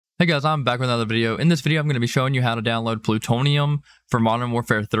Hey guys, I'm back with another video. In this video, I'm going to be showing you how to download Plutonium for Modern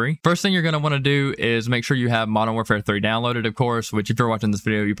Warfare 3. First thing you're going to want to do is make sure you have Modern Warfare 3 downloaded, of course, which if you're watching this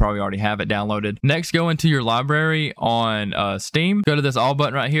video, you probably already have it downloaded. Next, go into your library on Steam. Go to this all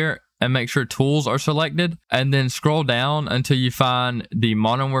button right here and make sure tools are selected. And then scroll down until you find the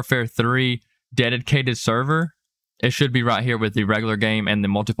Modern Warfare 3 dedicated server. It should be right here with the regular game, and the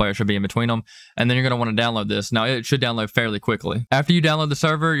multiplayer should be in between them. And then you're going to want to download this. Now, it should download fairly quickly. After you download the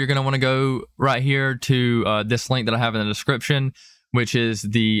server, you're going to want to go right here to this link that I have in the description, which is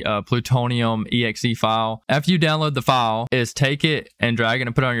the Plutonium exe file. After you download the file, is take it and drag it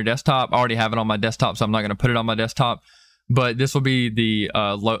and put it on your desktop. I already have it on my desktop, so I'm not going to put it on my desktop. But this will be the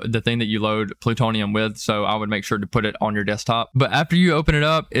thing that you load Plutonium with, so I would make sure to put it on your desktop. But after you open it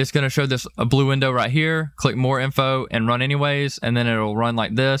up, it's going to show this blue window right here. Click more info and run anyways, and then it'll run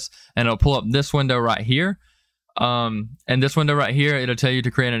like this, and it'll pull up this window right here. And this window right here, it'll tell you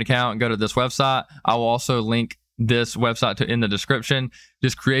to create an account and go to this website. I will also link this website in the description.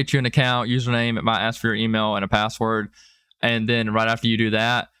 Just create you an account, username. It might ask for your email and a password. And then right after you do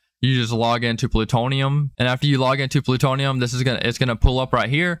that, you just log into Plutonium, and after you log into Plutonium, it's gonna pull up right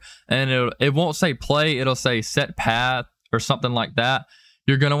here, and it won't say play, it'll say set path or something like that.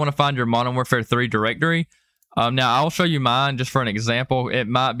 You're gonna want to find your Modern Warfare 3 directory. Now I'll show you mine just for an example. It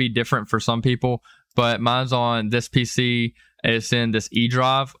might be different for some people, but mine's on this PC. It's in this E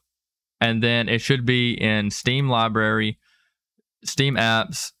drive, and then it should be in Steam library, Steam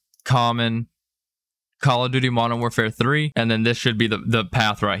apps, common, Call of Duty Modern Warfare 3, and then this should be the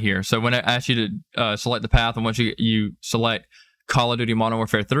path right here. So when I ask you to select the path, and once you select Call of Duty Modern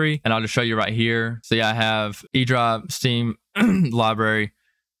Warfare 3, and I'll just show you right here. So yeah, I have E drive, Steam library,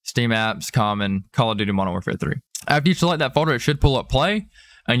 Steam apps, common, Call of Duty Modern Warfare 3. After you select that folder, it should pull up play,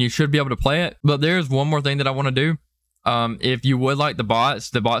 and you should be able to play it. But there's one more thing that I want to do. If you would like the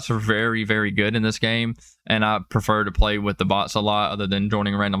bots are very, very good in this game, and I prefer to play with the bots a lot other than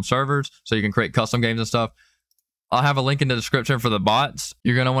joining random servers, so you can create custom games and stuff. I'll have a link in the description for the bots.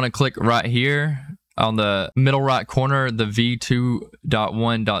 You're going to want to click right here on the middle right corner, the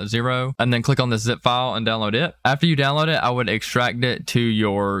v2.1.0, and then click on the zip file and download it. After you download it, I would extract it to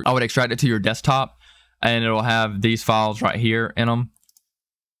your desktop, and it'll have these files right here in them.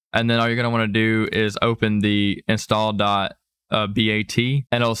 And then all you're going to want to do is open the install.bat, and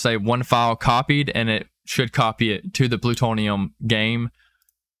it'll say one file copied, and it should copy it to the Plutonium game.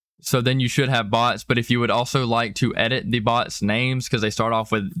 So then you should have bots. But if you would also like to edit the bots' names, because they start off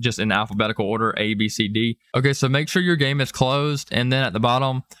with just in alphabetical order, A, B, C, D. Okay, so make sure your game is closed. And then at the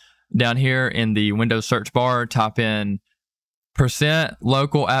bottom, down here in the Windows search bar, type in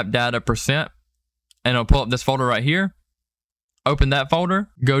 %local app data %, and it'll pull up this folder right here. Open that folder,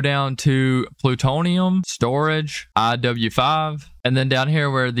 go down to Plutonium, storage, IW5, and then down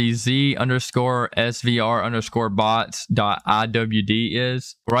here where the z_svr_bots.iwd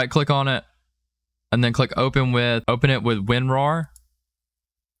is, right click on it, and then click open it with WinRAR.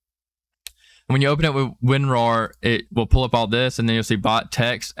 When you open it with WinRAR, it will pull up all this, and then you'll see bot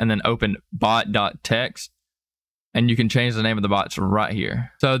text, and then open bot.txt, and you can change the name of the bots right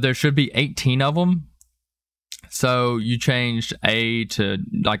here. So there should be 18 of them. So you changed A to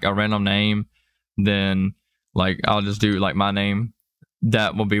like a random name, then like I'll just do like my name.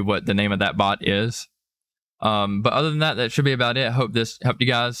 That will be what the name of that bot is. But other than that, that should be about it. I hope this helped you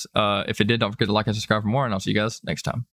guys. If it did, don't forget to like and subscribe for more, and I'll see you guys next time.